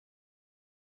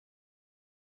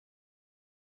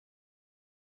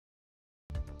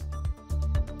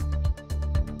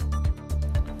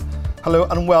Hello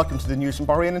and welcome to the news from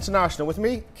Bahrain International with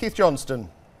me, Keith Johnston.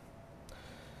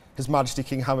 His Majesty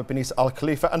King Hamad bin Isa Al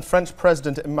Khalifa and French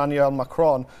President Emmanuel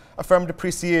Macron affirmed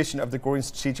appreciation of the growing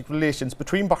strategic relations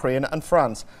between Bahrain and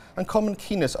France and common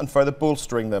keenness on further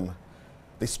bolstering them.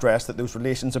 They stressed that those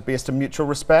relations are based on mutual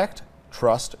respect,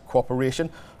 trust, cooperation,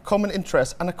 common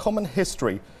interests and a common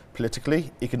history,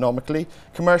 politically, economically,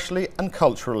 commercially and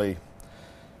culturally.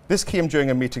 This came during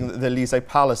a meeting at the Élysée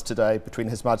Palace today between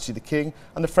His Majesty the King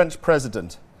and the French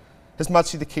President. His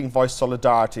Majesty the King voiced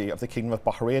solidarity of the Kingdom of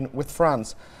Bahrain with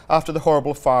France after the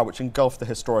horrible fire which engulfed the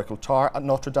historical tower at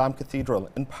Notre Dame Cathedral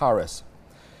in Paris.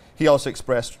 He also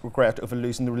expressed regret over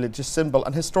losing the religious symbol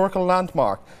and historical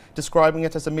landmark, describing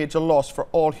it as a major loss for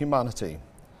all humanity.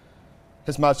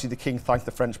 His Majesty the King thanked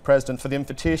the French President for the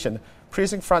invitation,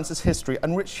 praising France's history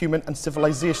and rich human and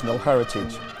civilizational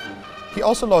heritage. He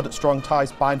also lauded strong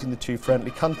ties binding the two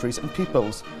friendly countries and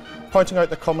peoples, pointing out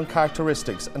the common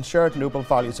characteristics and shared noble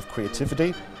values of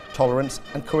creativity, tolerance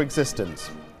and coexistence.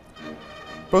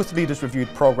 Both leaders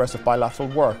reviewed progress of bilateral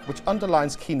work, which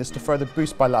underlines keenness to further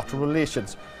boost bilateral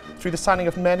relations through the signing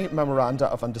of many memoranda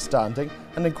of understanding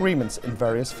and agreements in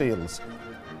various fields.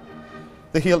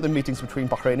 They hailed the meetings between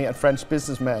Bahraini and French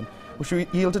businessmen, which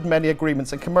yielded many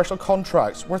agreements and commercial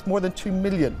contracts worth more than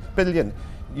 $2 billion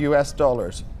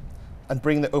US, and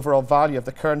bring the overall value of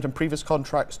the current and previous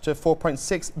contracts to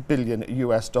 $4.6 billion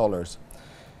US.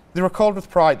 They recalled with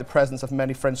pride the presence of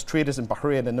many French traders in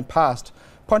Bahrain in the past,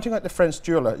 pointing out the French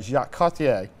jeweller Jacques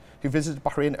Cartier, who visited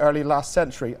Bahrain early last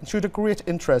century and showed a great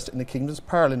interest in the kingdom's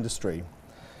pearl industry.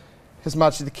 His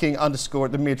Majesty the King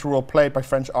underscored the major role played by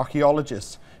French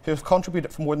archaeologists, who have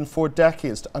contributed for more than 4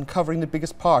 decades to uncovering the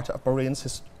biggest part of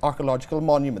Bahrain's archaeological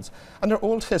monuments and their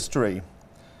old history.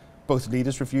 Both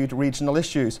leaders reviewed regional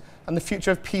issues and the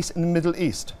future of peace in the Middle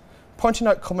East, pointing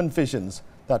out common visions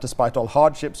that despite all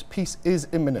hardships, peace is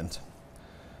imminent.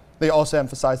 They also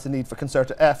emphasised the need for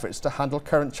concerted efforts to handle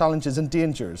current challenges and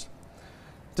dangers.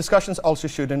 Discussions also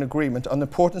showed an agreement on the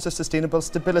importance of sustainable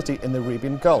stability in the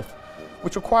Arabian Gulf,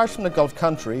 which requires from the Gulf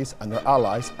countries and their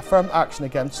allies a firm action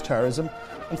against terrorism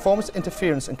and foremost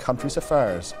interference in countries'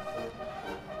 affairs.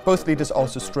 Both leaders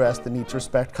also stressed the need to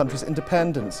respect countries'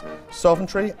 independence,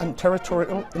 sovereignty and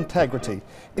territorial integrity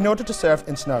in order to serve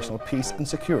international peace and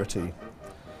security.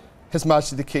 His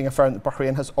Majesty the King affirmed that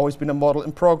Bahrain has always been a model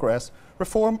in progress,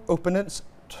 reform, openness,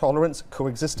 tolerance,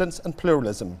 coexistence and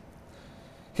pluralism.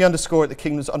 He underscored the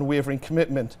Kingdom's unwavering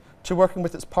commitment to working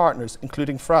with its partners,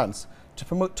 including France, to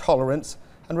promote tolerance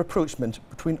and rapprochement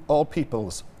between all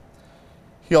peoples.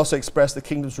 He also expressed the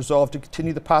Kingdom's resolve to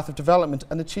continue the path of development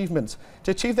and achievements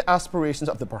to achieve the aspirations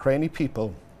of the Bahraini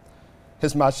people.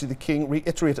 His Majesty the King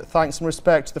reiterated thanks and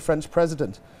respect to the French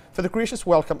President for the gracious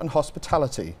welcome and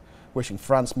hospitality, wishing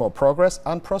France more progress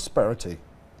and prosperity.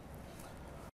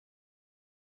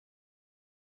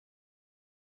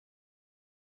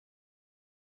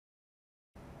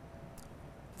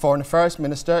 Foreign Affairs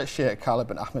Minister Sheikh Khalid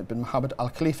bin Ahmed bin Mohammed Al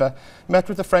Khalifa met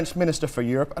with the French Minister for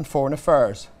Europe and Foreign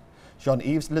Affairs,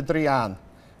 Jean-Yves Le Drian,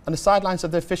 on the sidelines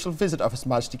of the official visit of His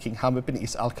Majesty King Hamad bin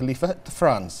Isa Al Khalifa to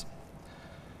France.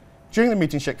 During the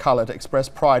meeting, Sheikh Khalid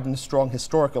expressed pride in the strong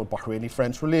historical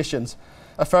Bahraini-French relations,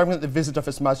 affirming that the visit of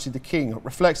His Majesty the King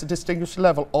reflects a distinguished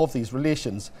level of these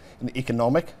relations in the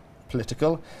economic,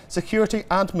 political, security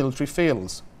and military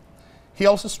fields. He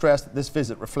also stressed that this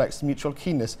visit reflects mutual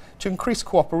keenness to increase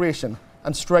cooperation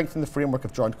and strengthen the framework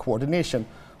of joint coordination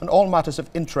on all matters of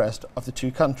interest of the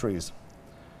two countries.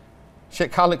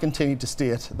 Sheikh Khalid continued to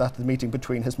state that the meeting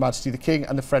between His Majesty the King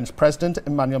and the French President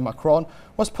Emmanuel Macron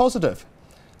was positive,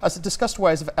 as it discussed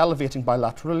ways of elevating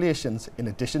bilateral relations in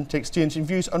addition to exchanging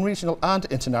views on regional and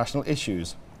international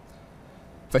issues.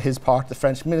 For his part, the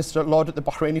French Minister lauded the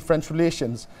Bahraini-French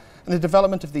relations and the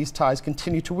development of these ties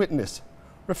continue to witness,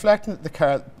 reflecting the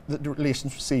care that the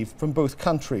relations received from both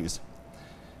countries.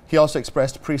 He also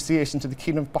expressed appreciation to the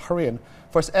Kingdom of Bahrain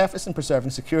for its efforts in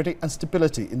preserving security and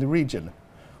stability in the region,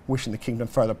 wishing the Kingdom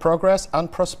further progress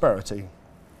and prosperity.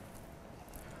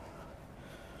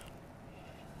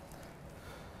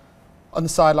 On the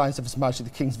sidelines of His Majesty the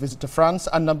King's visit to France,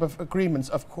 a number of agreements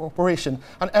of cooperation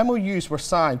and MOUs were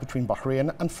signed between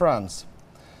Bahrain and France.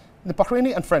 The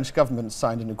Bahraini and French governments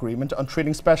signed an agreement on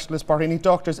training specialist Bahraini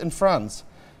doctors in France.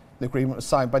 The agreement was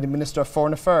signed by the Minister of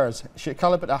Foreign Affairs, Sheikh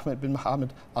Khalid bin Ahmed bin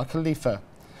Mohammed Al Khalifa,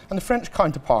 and the French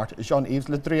counterpart, Jean-Yves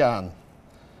Le Drian.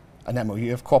 An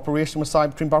MOU of cooperation was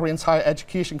signed between Bahrain's Higher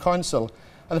Education Council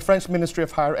and the French Ministry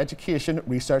of Higher Education,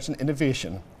 Research and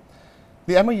Innovation.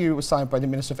 The MOU was signed by the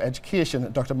Minister of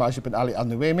Education, Dr. Majid bin Ali Al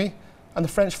Nuaimi, and the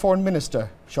French Foreign Minister,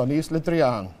 Jean-Yves Le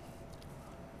Drian.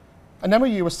 An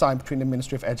MOU was signed between the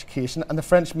Ministry of Education and the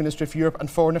French Ministry of Europe and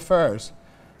Foreign Affairs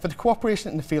for the cooperation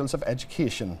in the fields of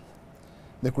education.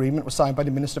 The agreement was signed by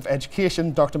the Minister of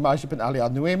Education, Dr. Majid bin Ali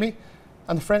Al-Nuaimi,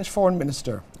 and the French Foreign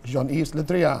Minister, Jean-Yves Le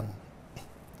Drian.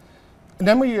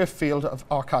 An MOU field of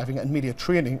archiving and media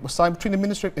training was signed between the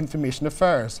Ministry of Information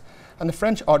Affairs and the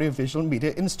French Audiovisual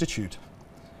Media Institute.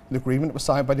 The agreement was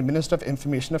signed by the Minister of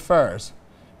Information Affairs,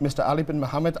 Mr. Ali bin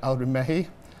Mohammed Al-Rimehi,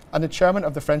 and the Chairman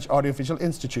of the French Audiovisual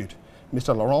Institute,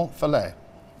 Mr. Laurent Fallet.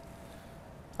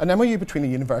 An MOU between the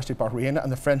University of Bahrain and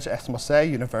the French Marseille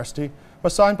University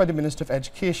was signed by the Minister of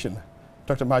Education,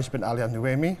 Dr. Majid bin Ali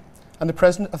Al-Nuaimi, and the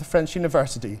President of the French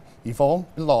University, Yvon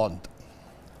Bellande.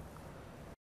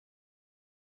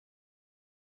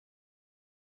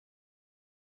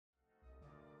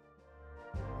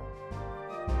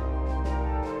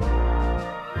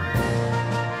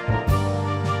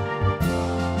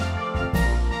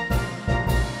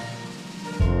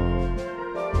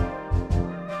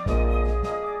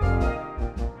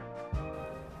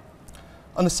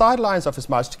 On the sidelines of His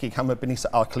Majesty King Hamad bin Isa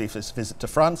Al Khalifa's visit to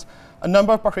France, a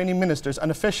number of Bahraini ministers and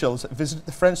officials visited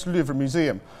the French Louvre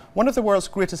Museum, one of the world's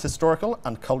greatest historical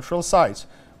and cultural sites,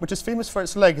 which is famous for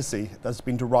its legacy that has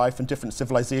been derived from different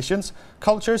civilizations,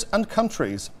 cultures and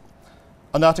countries.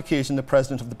 On that occasion, the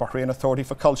President of the Bahrain Authority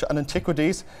for Culture and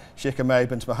Antiquities, Sheikh Hamad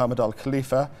bin Mohammed Al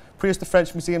Khalifa, praised the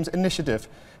French Museum's initiative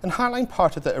in highlighting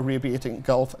part of the Arabian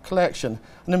Gulf collection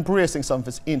and embracing some of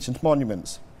its ancient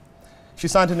monuments. She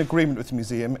signed an agreement with the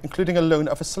museum, including a loan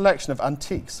of a selection of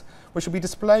antiques, which will be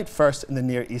displayed first in the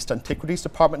Near East Antiquities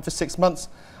Department for 6 months,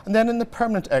 and then in the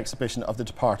permanent exhibition of the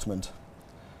department.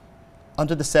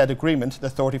 Under the said agreement, the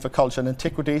Authority for Culture and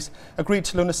Antiquities agreed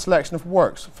to loan a selection of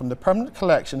works from the permanent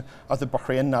collection of the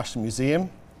Bahrain National Museum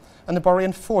and the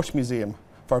Bahrain Fort Museum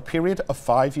for a period of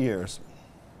 5 years.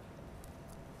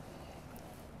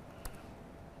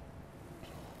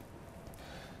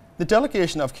 The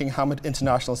delegation of King Hamad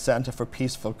International Centre for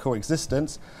Peaceful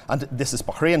Coexistence and This is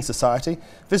Bahrain Society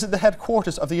visit the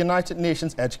headquarters of the United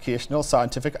Nations Educational,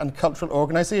 Scientific and Cultural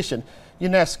Organisation,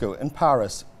 UNESCO, in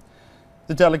Paris.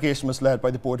 The delegation was led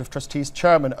by the Board of Trustees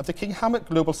Chairman of the King Hamad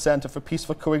Global Centre for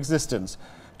Peaceful Coexistence,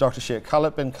 Dr. Sheikh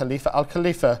Khalid bin Khalifa Al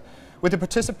Khalifa, with the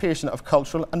participation of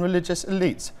cultural and religious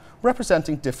elites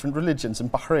representing different religions in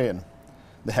Bahrain.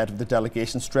 The head of the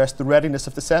delegation stressed the readiness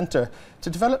of the centre to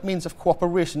develop means of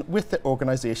cooperation with the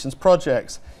organisation's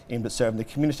projects aimed at serving the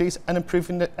communities and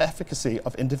improving the efficacy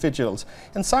of individuals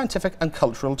in scientific and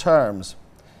cultural terms.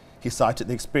 He cited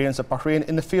the experience of Bahrain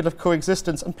in the field of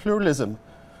coexistence and pluralism,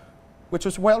 which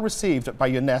was well received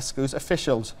by UNESCO's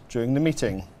officials during the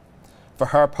meeting. For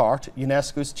her part,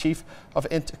 UNESCO's Chief of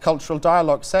Intercultural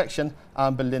Dialogue Section,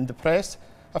 Anne Boleyn de Press,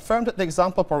 affirmed that the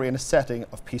example Bahrain is setting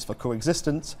of peaceful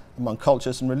coexistence among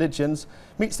cultures and religions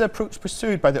meets the approach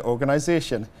pursued by the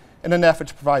organisation in an effort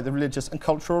to provide the religious and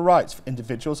cultural rights for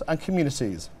individuals and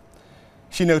communities.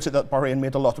 She noted that Bahrain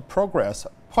made a lot of progress,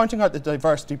 pointing out that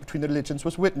diversity between the religions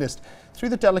was witnessed through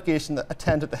the delegation that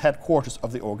attended the headquarters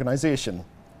of the organisation.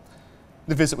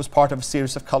 The visit was part of a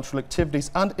series of cultural activities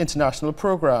and international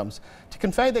programmes to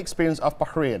convey the experience of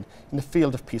Bahrain in the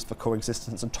field of peaceful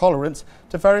coexistence and tolerance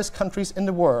to various countries in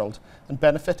the world and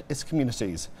benefit its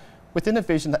communities, within a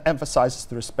vision that emphasises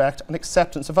the respect and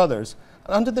acceptance of others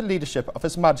and under the leadership of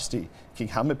His Majesty King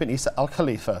Hamad bin Isa Al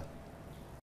Khalifa.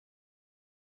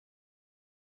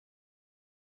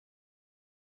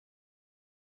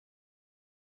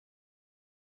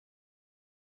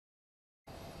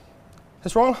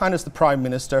 His Royal Highness the Prime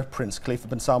Minister, Prince Khalifa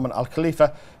bin Salman Al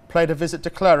Khalifa, paid a visit to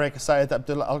cleric Syed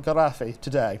Abdullah Al Gharafi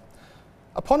today.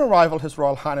 Upon arrival, His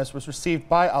Royal Highness was received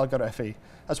by Al Gharafi,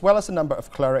 as well as a number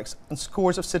of clerics and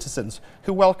scores of citizens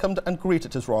who welcomed and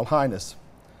greeted His Royal Highness.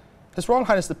 His Royal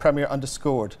Highness the Premier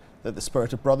underscored that the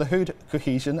spirit of brotherhood,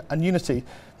 cohesion and unity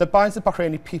that binds the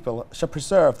Bahraini people shall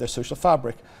preserve their social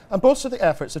fabric and bolster the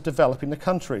efforts of developing the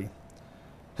country.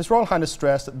 His Royal Highness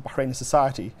stressed that the Bahraini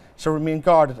society shall remain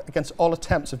guarded against all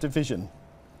attempts of division.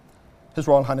 His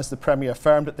Royal Highness the Premier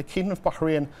affirmed that the Kingdom of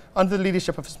Bahrain, under the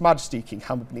leadership of His Majesty King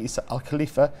Hamad bin Isa Al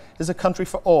Khalifa, is a country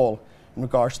for all in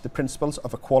regards to the principles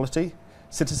of equality,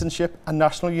 citizenship and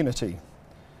national unity.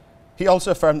 He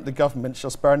also affirmed that the government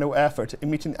shall spare no effort in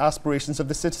meeting the aspirations of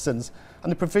the citizens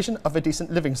and the provision of a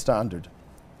decent living standard.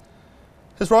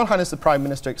 His Royal Highness the Prime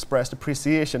Minister expressed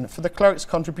appreciation for the clerics'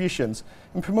 contributions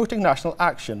in promoting national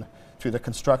action through their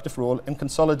constructive role in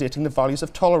consolidating the values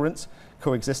of tolerance,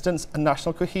 coexistence and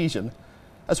national cohesion,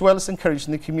 as well as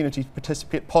encouraging the community to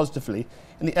participate positively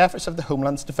in the efforts of the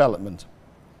homeland's development.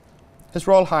 His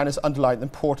Royal Highness underlined the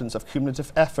importance of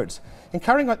cumulative efforts in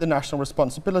carrying out the national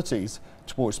responsibilities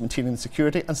towards maintaining the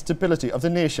security and stability of the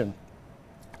nation,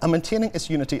 and maintaining its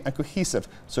unity and cohesive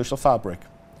social fabric.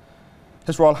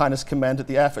 His Royal Highness commended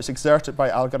the efforts exerted by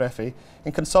Al Gharafi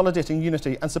in consolidating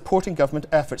unity and supporting government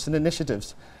efforts and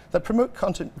initiatives that promote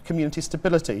community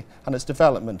stability and its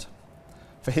development.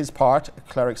 For his part,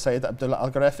 Cleric Sayyid Abdullah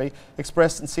Al Gharafi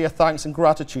expressed sincere thanks and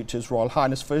gratitude to His Royal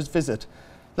Highness for his visit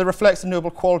that reflects the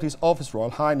noble qualities of His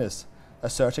Royal Highness,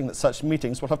 asserting that such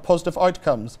meetings will have positive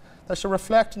outcomes that shall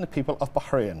reflect on the people of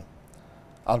Bahrain.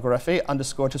 Al Gharafi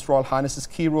underscored His Royal Highness's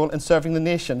key role in serving the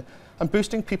nation and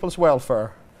boosting people's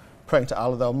welfare, praying to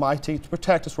Allah the Almighty to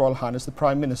protect His Royal Highness the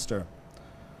Prime Minister.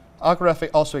 Al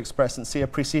Gharafi also expressed sincere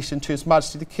appreciation to His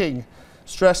Majesty the King,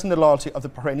 stressing the loyalty of the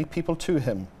Bahraini people to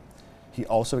him. He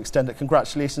also extended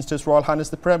congratulations to His Royal Highness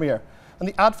the Premier on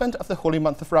the advent of the holy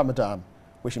month of Ramadan,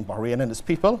 wishing Bahrain and its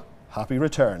people happy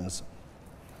returns.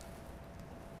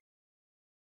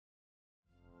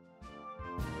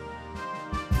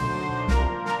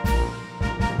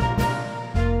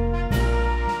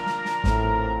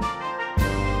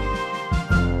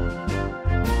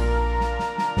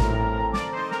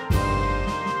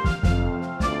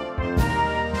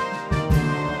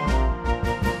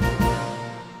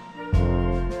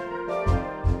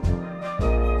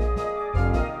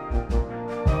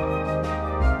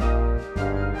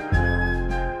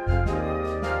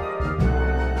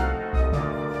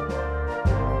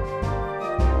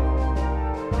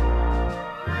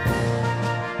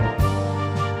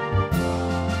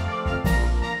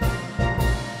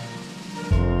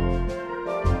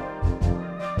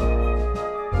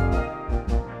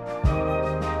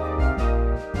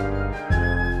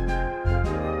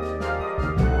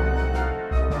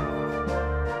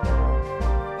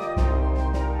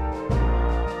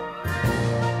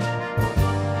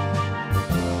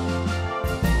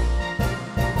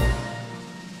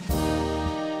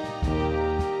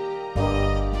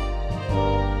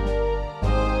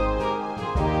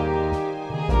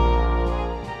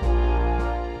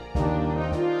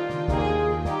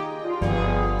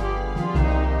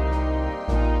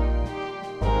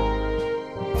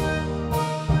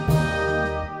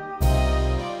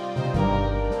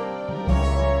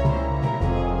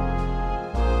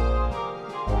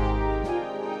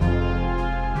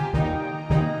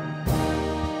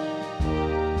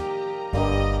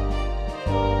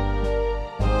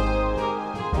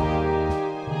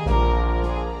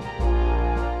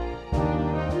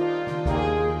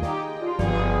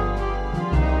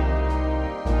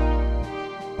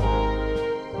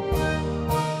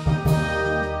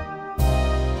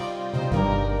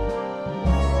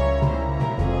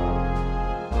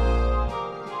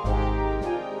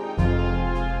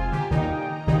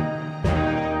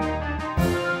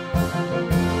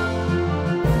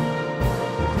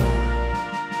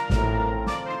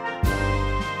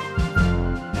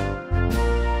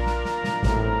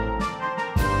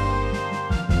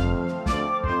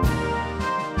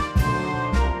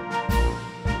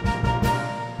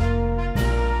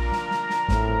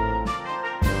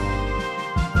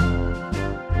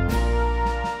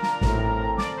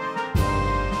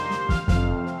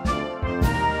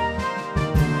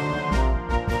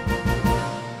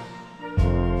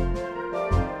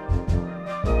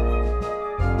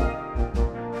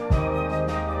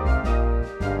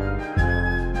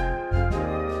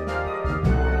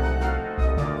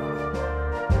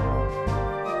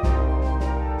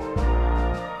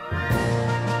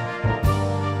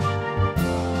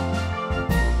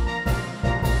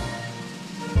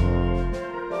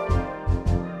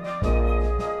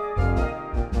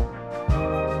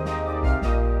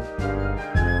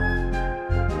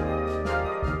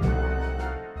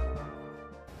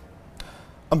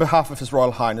 On behalf of His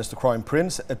Royal Highness the Crown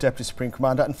Prince, Deputy Supreme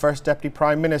Commander and First Deputy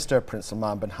Prime Minister Prince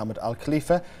Salman bin Hamad Al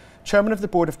Khalifa, Chairman of the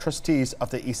Board of Trustees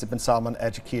of the Isa bin Salman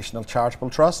Educational Charitable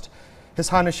Trust, His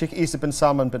Highness Sheikh Isa bin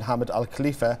Salman bin Hamad Al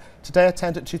Khalifa today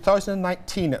attended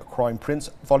 2019 Crown Prince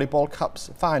Volleyball Cups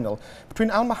final between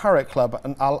Al Maharat Club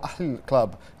and Al Ahl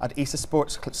Club at Isa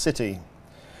Sports City.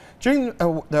 During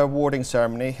the awarding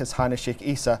ceremony, His Highness Sheikh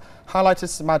Isa highlighted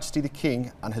His Majesty the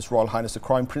King and His Royal Highness the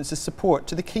Crown Prince's support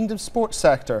to the Kingdom's sports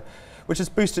sector, which has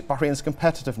boosted Bahrain's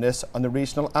competitiveness on the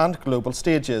regional and global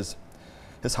stages.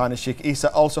 His Highness Sheikh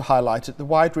Isa also highlighted the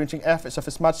wide-ranging efforts of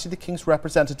His Majesty the King's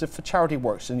representative for Charity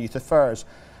Works and Youth Affairs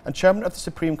and Chairman of the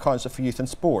Supreme Council for Youth and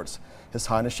Sports, His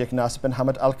Highness Sheikh Nasser bin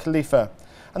Hamad Al Khalifa,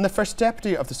 and the First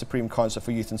Deputy of the Supreme Council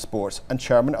for Youth and Sports and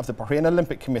Chairman of the Bahrain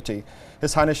Olympic Committee,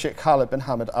 His Highness Sheikh Khalid bin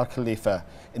Hamad Al Khalifa,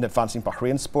 in advancing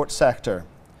Bahrain's sports sector.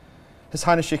 His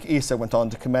Highness Sheikh Isa went on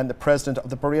to commend the President of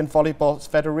the Bahrain Volleyball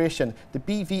Federation, the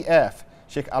BVF,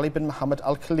 Sheikh Ali bin Mohammed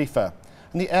Al Khalifa,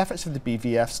 and the efforts of the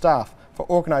BVF staff for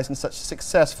organising such a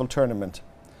successful tournament.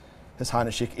 His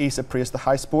Highness Sheikh Issa praised the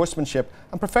high sportsmanship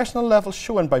and professional level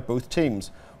shown by both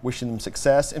teams, wishing them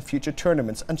success in future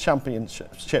tournaments and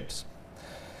championships.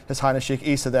 His Highness Sheikh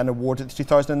Issa then awarded the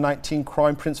 2019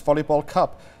 Crown Prince Volleyball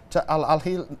Cup to Al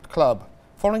Ahly Club,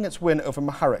 following its win over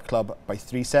Maharat Club by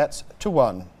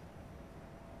 3-1.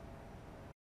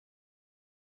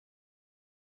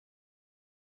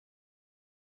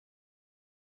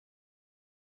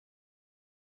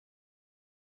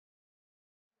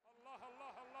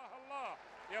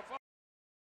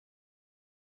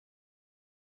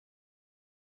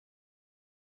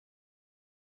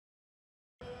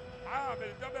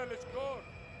 عامل دبل سكور.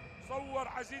 صور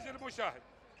عزيزي المشاهد،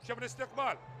 شوف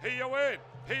الاستقبال، هي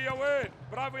وين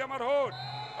برافو يا مرهون،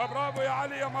 برافو يا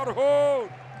علي يا مرهون.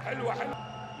 حلوه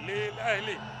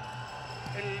للاهلي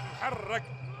المحرك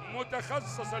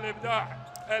متخصص الابداع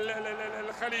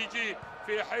الخليجي،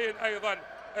 في حين ايضا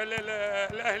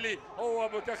الاهلي هو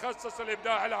متخصص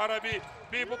الابداع العربي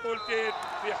ببطولتين،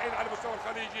 في حين على المستوى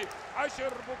الخليجي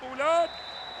 10 بطولات.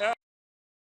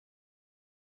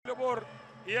 الامور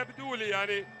يبدو لي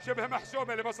يعني شبه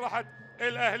محسومه لمصلحه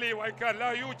الاهلي، وان كان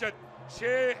لا يوجد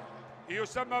شيء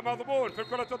يسمى مضمون في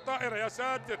كره الطائره. يا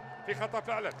ساتر، في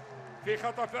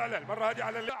خطا فعلا المره هذه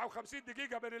على 50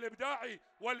 دقيقه بين الابداعي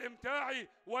والامتاعي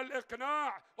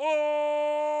والاقناع.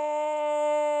 اوه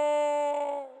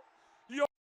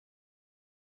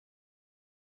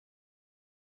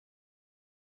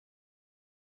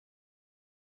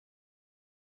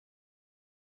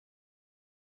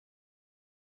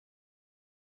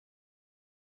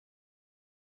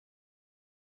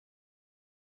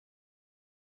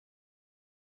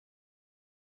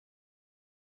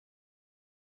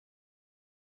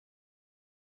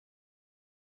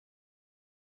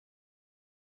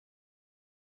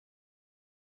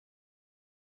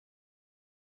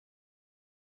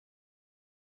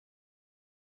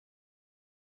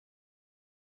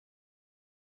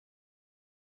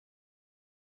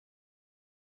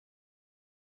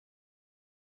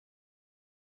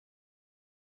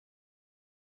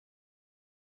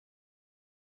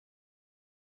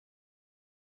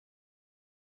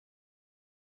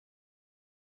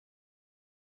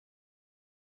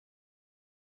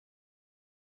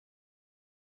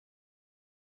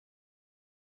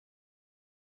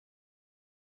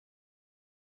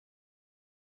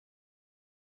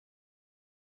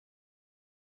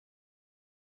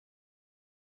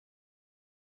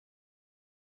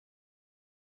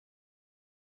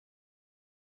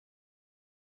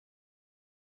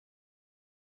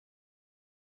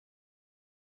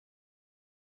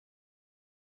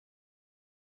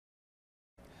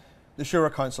The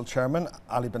Shura Council Chairman,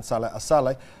 Ali bin Saleh Al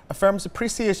Saleh, affirms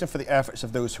appreciation for the efforts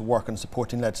of those who work on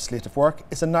supporting legislative work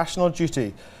is a national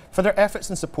duty for their efforts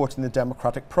in supporting the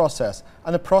democratic process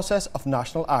and the process of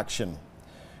national action.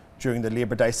 During the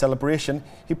Labour Day celebration,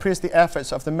 he praised the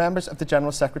efforts of the members of the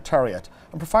General Secretariat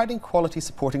in providing quality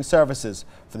supporting services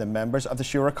for the members of the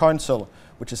Shura Council,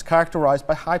 which is characterised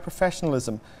by high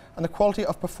professionalism and the quality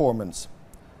of performance.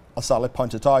 Al-Saleh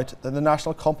pointed out that the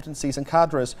national competencies and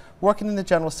cadres working in the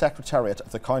General Secretariat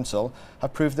of the Council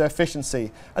have proved their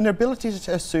efficiency and their ability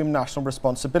to assume national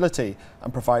responsibility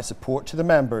and provide support to the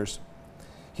members.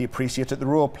 He appreciated the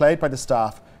role played by the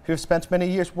staff who have spent many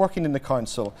years working in the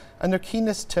Council and their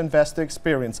keenness to invest their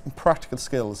experience and practical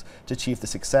skills to achieve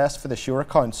the success for the Shura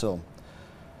Council.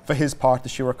 For his part, the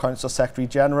Shura Council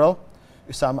Secretary-General,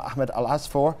 Usama Ahmed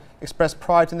Al-Asfour, expressed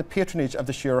pride in the patronage of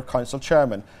the Shura Council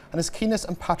Chairman and his keenness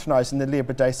in patronising the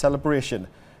Labour Day celebration,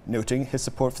 noting his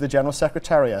support for the General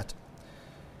Secretariat.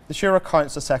 The Shura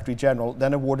Council Secretary-General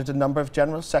then awarded a number of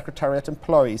General Secretariat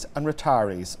employees and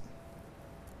retirees.